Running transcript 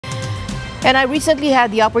And I recently had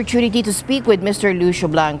the opportunity to speak with Mr. Lucio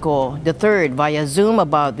Blanco III via Zoom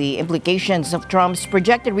about the implications of Trump's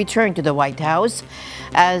projected return to the White House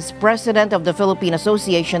as president of the Philippine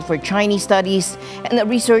Association for Chinese Studies and a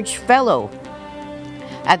research fellow.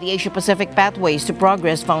 At the Asia-Pacific Pathways to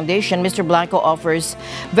Progress Foundation, Mr. Blanco offers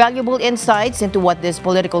valuable insights into what this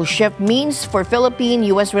political shift means for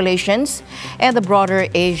Philippine-U.S. relations and the broader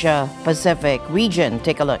Asia-Pacific region.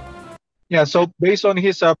 Take a look. Yeah, so based on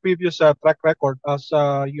his previous track record as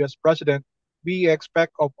U.S. president, we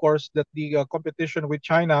expect, of course, that the competition with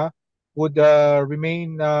China would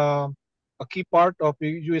remain a key part of the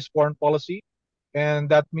U.S. foreign policy. And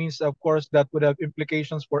that means, of course, that would have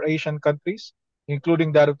implications for Asian countries,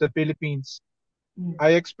 including that of the Philippines.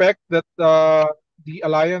 I expect that the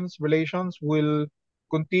alliance relations will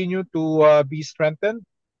continue to be strengthened.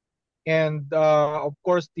 And, of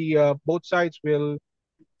course, the both sides will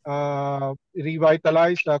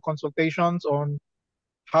revitalize consultations on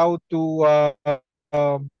how to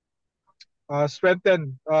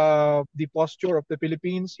strengthen the posture of the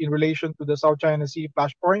Philippines in relation to the South China Sea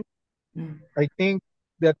flashpoint. I think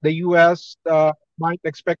that the U.S. Might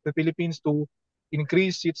expect the Philippines to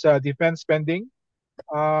increase its defense spending.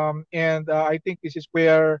 And I think this is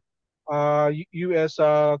where U.S.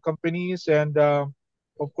 Companies and,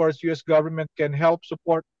 of course, U.S. government can help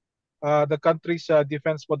support the country's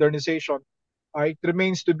defense modernization. It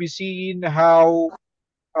remains to be seen how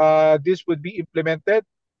this would be implemented.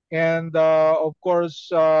 And of course,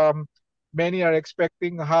 many are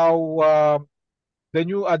expecting how the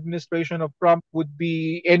new administration of Trump would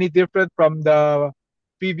be any different from the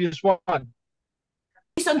previous one.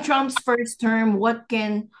 Based on Trump's first term, what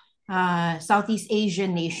can Southeast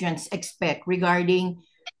Asian nations expect regarding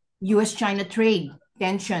U.S.-China trade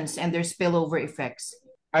tensions and their spillover effects?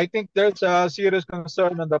 I think there's a serious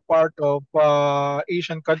concern on the part of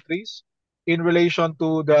Asian countries in relation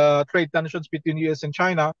to the trade tensions between U.S. and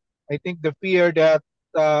China. I think the fear that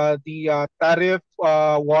the tariff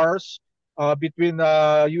wars between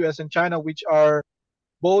U.S. and China, which are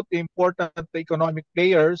both important economic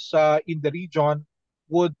players in the region,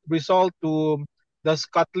 would result to the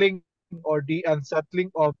scuttling or the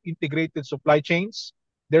unsettling of integrated supply chains.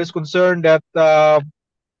 There's concern that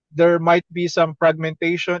there might be some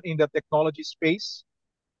fragmentation in the technology space.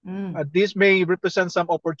 This may represent some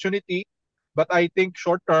opportunity, but I think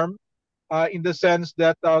short term, in the sense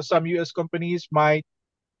that some U.S. companies might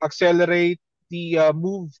accelerate the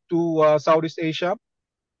move to Southeast Asia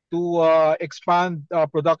to expand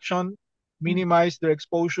production, minimize their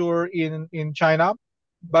exposure in China.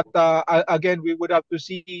 But again, we would have to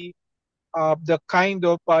see the kind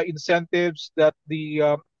of incentives that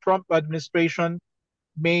the Trump administration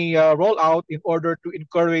may roll out in order to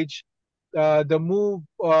encourage the move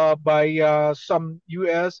by some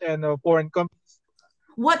U.S. and foreign companies.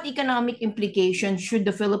 What economic implications should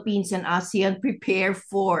the Philippines and ASEAN prepare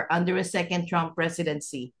for under a second Trump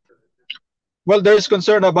presidency? Well, there is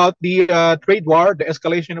concern about the trade war, the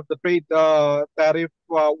escalation of the trade tariff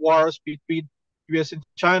wars between U.S. and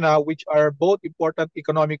China, which are both important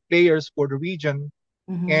economic players for the region.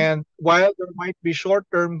 And while there might be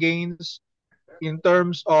short-term gains in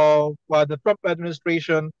terms of the Trump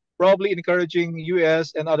administration probably encouraging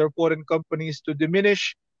U.S. and other foreign companies to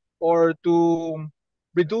diminish or to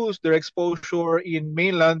reduce their exposure in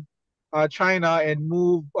mainland China and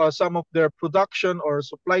move some of their production or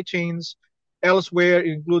supply chains elsewhere,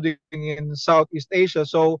 including in Southeast Asia.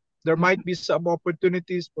 So there might be some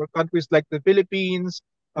opportunities for countries like the Philippines,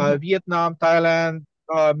 Vietnam, Thailand,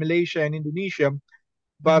 Malaysia, and Indonesia.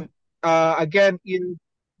 But again, in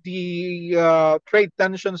the trade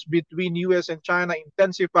tensions between U.S. and China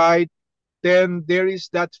intensified, then there is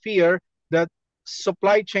that fear that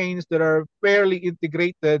supply chains that are fairly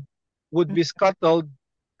integrated would be scuttled.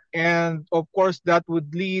 And of course, that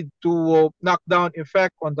would lead to a knockdown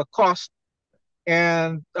effect on the cost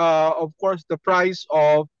and, of course, the price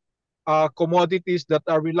of commodities that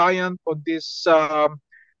are reliant on this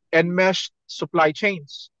enmeshed supply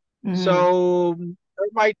chains. So there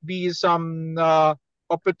might be some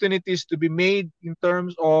opportunities to be made in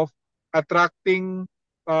terms of attracting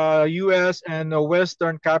U.S. and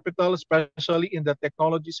Western capital, especially in the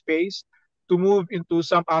technology space, to move into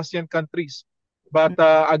some ASEAN countries. But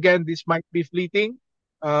again, this might be fleeting.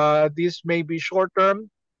 This may be short term.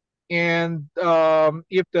 And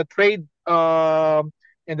if the trade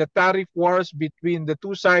and the tariff wars between the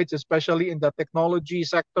two sides, especially in the technology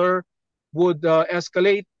sector, would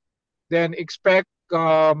escalate, then expect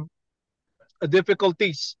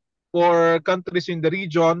difficulties for countries in the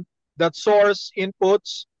region that source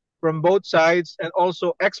inputs from both sides and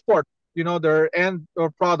also export, their end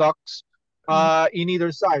products in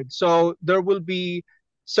either side. So there will be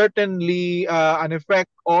certainly an effect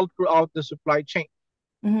all throughout the supply chain.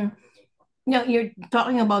 Mhm. Now, you're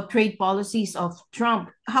talking about trade policies of Trump.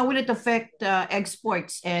 How will it affect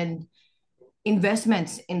exports and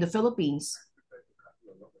investments in the Philippines?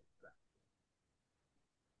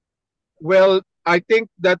 Well, I think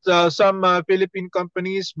that some Philippine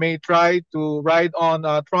companies may try to ride on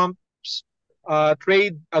Trump's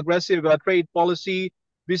aggressive trade policy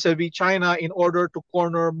vis-a-vis China in order to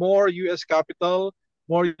corner more U.S. capital,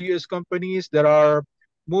 more U.S. companies that are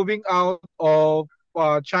moving out of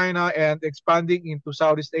China and expanding into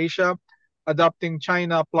Southeast Asia, adopting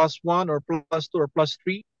China plus one or plus two or plus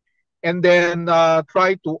three, and then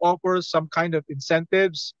try to offer some kind of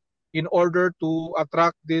incentives in order to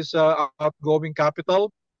attract this outgoing capital.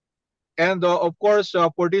 And of course,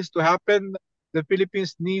 for this to happen, the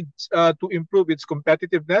Philippines needs to improve its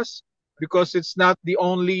competitiveness because it's not the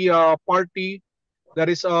only party that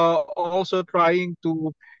is also trying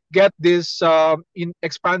to get this in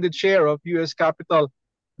expanded share of U.S. capital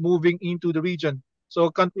moving into the region. So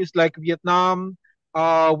countries like Vietnam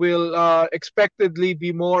will expectedly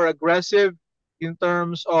be more aggressive in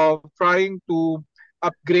terms of trying to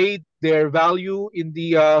upgrade their value in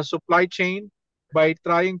the supply chain by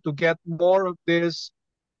trying to get more of these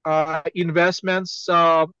investments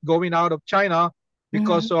going out of China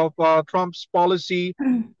because Mhm. of Trump's policy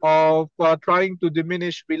of trying to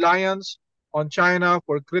diminish reliance on China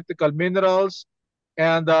for critical minerals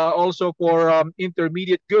and also for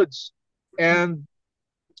intermediate goods. And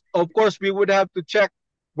of course, we would have to check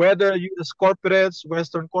whether U.S. corporates,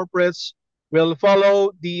 Western corporates, will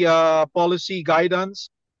follow the policy guidance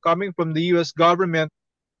coming from the U.S. government.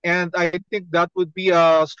 And I think that would be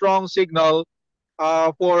a strong signal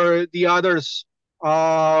for the others,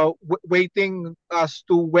 waiting as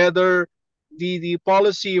to whether the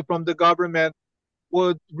policy from the government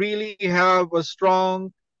would really have a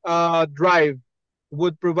strong drive,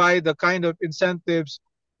 would provide the kind of incentives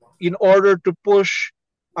in order to push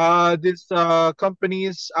these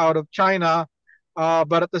companies out of China,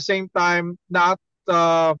 but at the same time not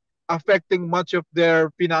uh, affecting much of their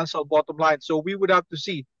financial bottom line. So we would have to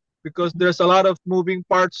see because there's a lot of moving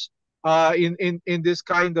parts in this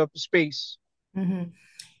kind of space. Mhm.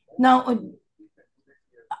 Now,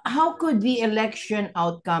 how could the election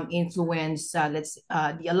outcome influence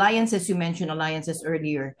the alliances you mentioned alliances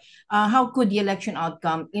earlier? How could the election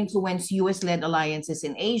outcome influence U.S. led alliances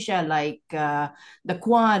in Asia like the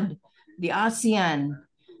Quad, the ASEAN?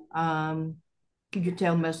 Um, could you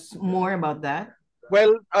tell us more about that?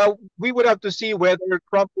 Well, we would have to see whether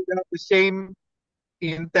Trump would have the same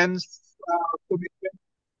intense commitment.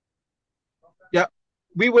 Yeah,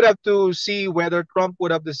 we would have to see whether Trump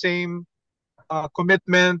would have the same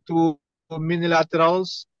commitment to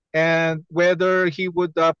unilaterals and whether he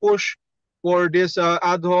would push for these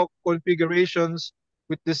ad hoc configurations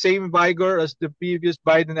with the same vigor as the previous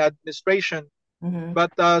Biden administration. Mm-hmm.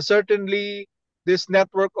 But certainly, this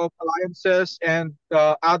network of alliances and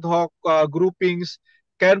ad hoc groupings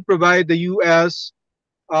can provide the U.S.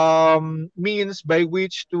 Means by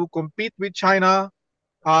which to compete with China,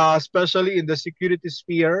 especially in the security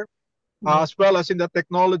sphere Yeah. as well as in the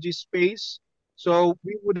technology space. So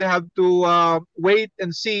we would have to wait and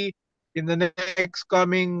see in the next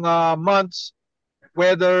coming months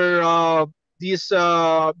whether these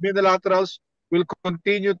unilaterals will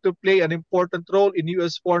continue to play an important role in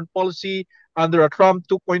U.S. foreign policy under a Trump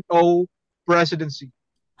 2.0 presidency.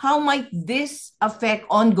 How might this affect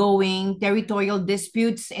ongoing territorial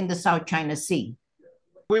disputes in the South China Sea?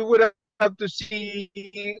 We would have to see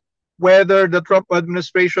whether the Trump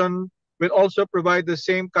administration will also provide the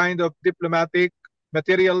same kind of diplomatic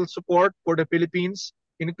material support for the Philippines,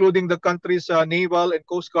 including the country's naval and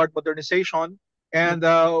coast guard modernization, Yeah. and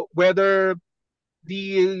whether the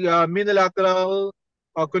unilateral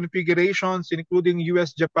configurations, including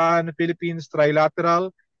U.S., Japan, Philippines,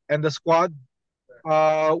 trilateral, and the Squad,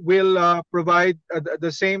 will provide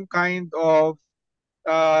the same kind of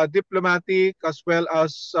diplomatic as well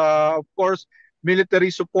as, of course,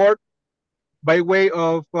 military support by way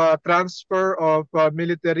of transfer of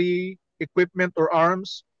military equipment or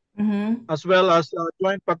arms, Mm-hmm. as well as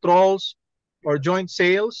joint patrols or joint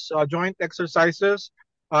sales, joint exercises,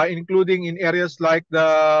 including in areas like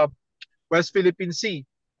the West Philippine Sea,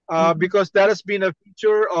 Mm-hmm. because that has been a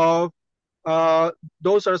feature of uh,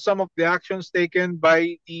 those are some of the actions taken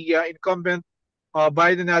by the incumbent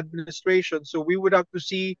Biden administration. So we would have to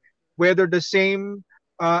see whether the same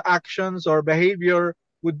actions or behavior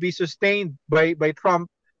would be sustained by Trump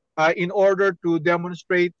in order to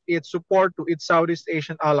demonstrate its support to its Southeast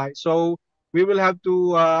Asian allies. So we will have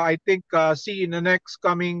to, I think, see in the next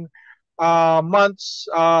coming months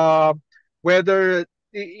whether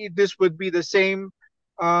this would be the same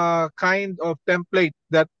kind of template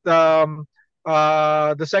that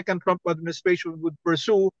the second Trump administration would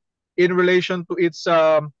pursue in relation to its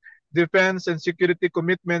defense and security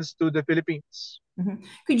commitments to the Philippines. Mhm.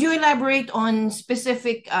 Could you elaborate on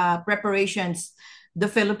specific preparations the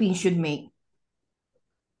Philippines should make?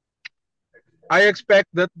 I expect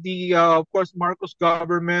that of course, Marcos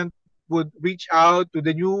government would reach out to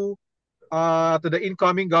the to the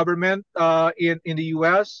incoming government in the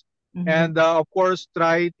U.S. and of course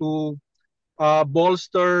try to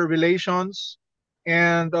bolster relations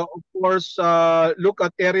and of course look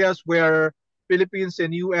at areas where Philippines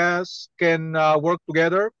and U.S. can work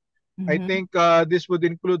together. I think this would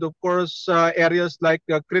include, of course, areas like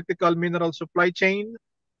critical mineral supply chain.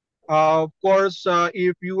 Of course,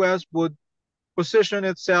 if U.S. would position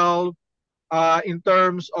itself in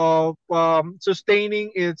terms of sustaining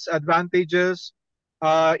its advantages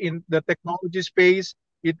in the technology space,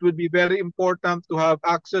 it would be very important to have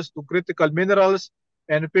access to critical minerals.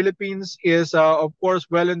 And the Philippines is, of course,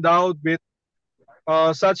 well endowed with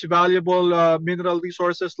such valuable mineral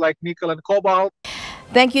resources like nickel and cobalt.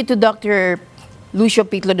 Thank you to Dr. Lucio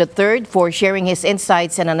Pitlo III for sharing his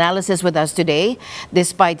insights and analysis with us today.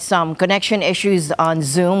 Despite some connection issues on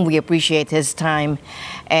Zoom, we appreciate his time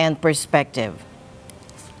and perspective.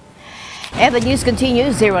 And the news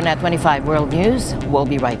continues here on NET25 World News. We'll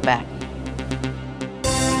be right back.